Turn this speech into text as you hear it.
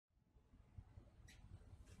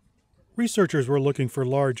Researchers were looking for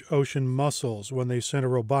large ocean mussels when they sent a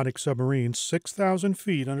robotic submarine 6,000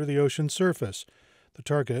 feet under the ocean's surface. The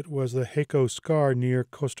target was the Heco Scar near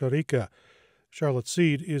Costa Rica. Charlotte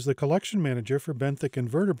Seed is the collection manager for benthic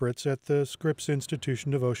invertebrates at the Scripps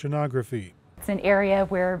Institution of Oceanography. It's an area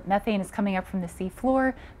where methane is coming up from the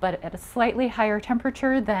seafloor, but at a slightly higher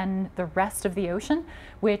temperature than the rest of the ocean,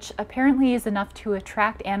 which apparently is enough to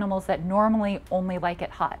attract animals that normally only like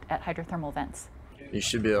it hot at hydrothermal vents. You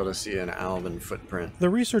should be able to see an almond footprint. The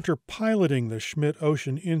researcher piloting the Schmidt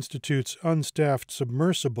Ocean Institute's unstaffed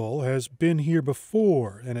submersible has been here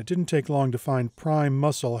before, and it didn't take long to find prime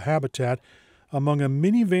mussel habitat among a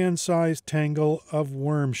minivan-sized tangle of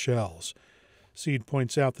worm shells. Seed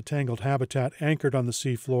points out the tangled habitat anchored on the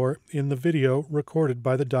seafloor in the video recorded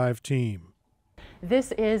by the dive team.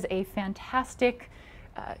 This is a fantastic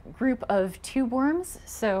group of tube worms.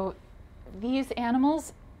 So these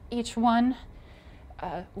animals, each one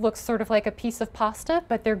looks sort of like a piece of pasta,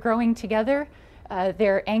 but they're growing together.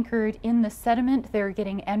 They're anchored in the sediment. They're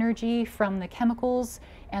getting energy from the chemicals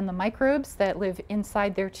and the microbes that live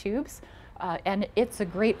inside their tubes. And it's a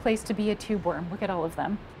great place to be a tube worm. Look at all of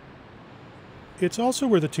them. It's also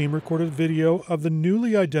where the team recorded video of the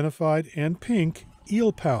newly identified and pink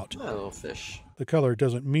eel pout. A little fish. The color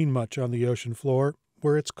doesn't mean much on the ocean floor,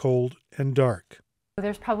 where it's cold and dark.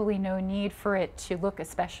 There's probably no need for it to look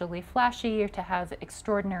especially flashy or to have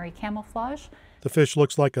extraordinary camouflage. The fish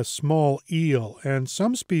looks like a small eel, and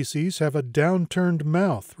some species have a downturned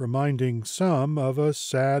mouth, reminding some of a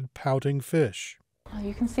sad, pouting fish.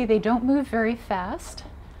 You can see they don't move very fast.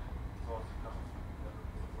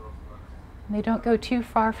 They don't go too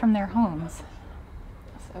far from their homes.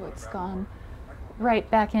 So it's gone right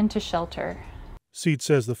back into shelter. Seed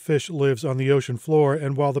says the fish lives on the ocean floor,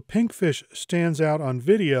 and while the pink fish stands out on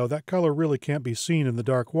video, that color really can't be seen in the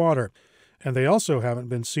dark water. And they also haven't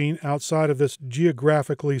been seen outside of this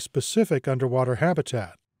geographically specific underwater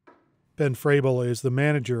habitat. Ben Frabel is the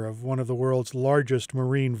manager of one of the world's largest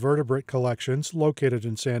marine vertebrate collections located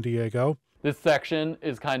in San Diego. This section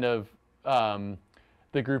is kind of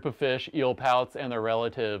the group of fish, eel pouts, and their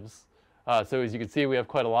relatives. So as you can see, we have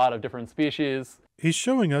quite a lot of different species. He's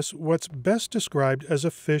showing us what's best described as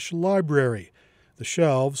a fish library. The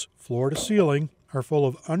shelves, floor to ceiling, are full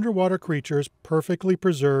of underwater creatures perfectly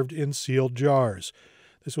preserved in sealed jars.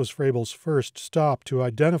 This was Frabel's first stop to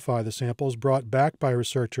identify the samples brought back by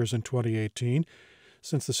researchers in 2018.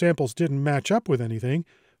 Since the samples didn't match up with anything,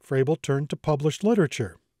 Frabel turned to published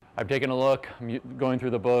literature. I've taken a look, I'm going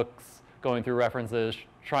through the books, going through references,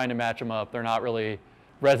 trying to match them up. They're not really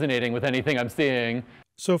resonating with anything I'm seeing.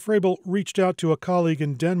 So Frabel reached out to a colleague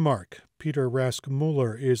in Denmark. Peter Rask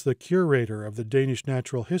Muller is the curator of the Danish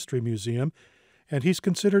Natural History Museum, and he's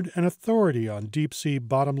considered an authority on deep-sea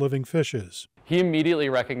bottom-living fishes. He immediately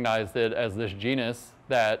recognized it as this genus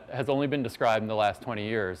that has only been described in the last 20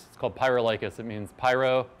 years. It's called Pyrolycus. It means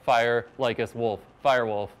pyro, fire, lycus, wolf, fire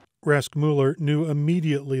wolf. Rask Muller knew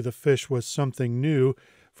immediately the fish was something new.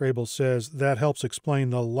 Frabel says that helps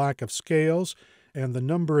explain the lack of scales and the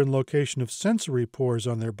number and location of sensory pores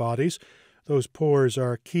on their bodies. Those pores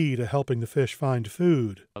are key to helping the fish find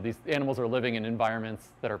food. These animals are living in environments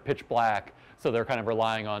that are pitch black, so they're kind of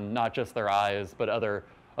relying on not just their eyes, but other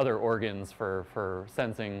organs for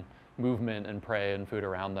sensing movement and prey and food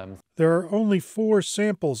around them. There are only 4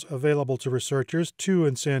 samples available to researchers, 2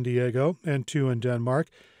 in San Diego and 2 in Denmark.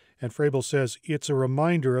 And Frabel says it's a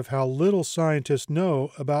reminder of how little scientists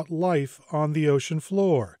know about life on the ocean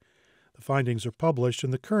floor. The findings are published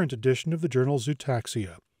in the current edition of the journal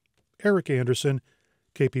Zootaxia. Erik Anderson,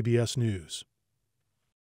 KPBS News.